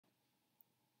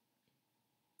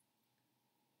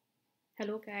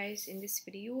Hello guys, in this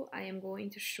video I am going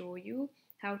to show you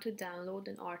how to download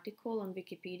an article on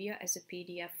Wikipedia as a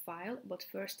PDF file, but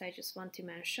first I just want to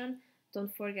mention,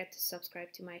 don't forget to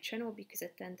subscribe to my channel because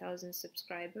at 10,000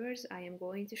 subscribers I am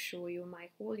going to show you my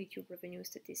whole YouTube revenue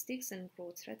statistics and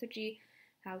growth strategy,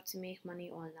 how to make money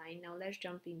online. Now let's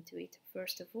jump into it.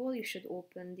 First of all, you should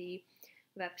open the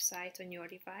website on your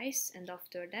device, and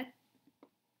after that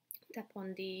tap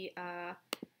on the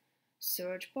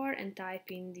search bar and type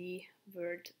in the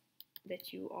word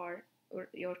that you are, or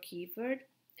your keyword,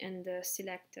 and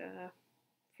select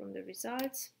from the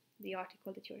results the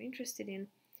article that you're interested in.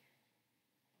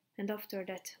 And after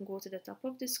that, go to the top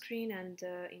of the screen, and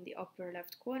in the upper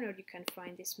left corner you can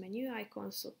find this menu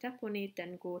icon, so tap on it,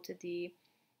 then go to the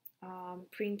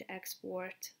print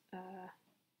export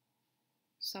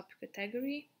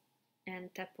subcategory and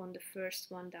tap on the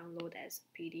first one, download as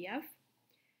PDF.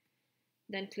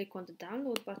 Then click on the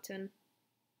download button.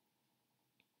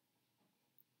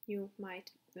 You might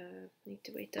need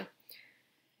to wait a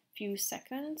few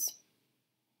seconds.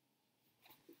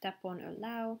 Tap on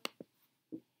allow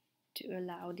to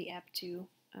allow the app to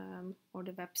or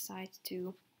the website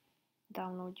to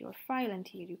download your file, and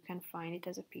here you can find it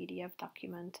as a PDF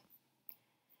document.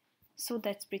 So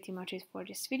that's pretty much it for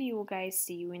this video, guys.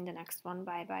 See you in the next one.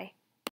 Bye bye.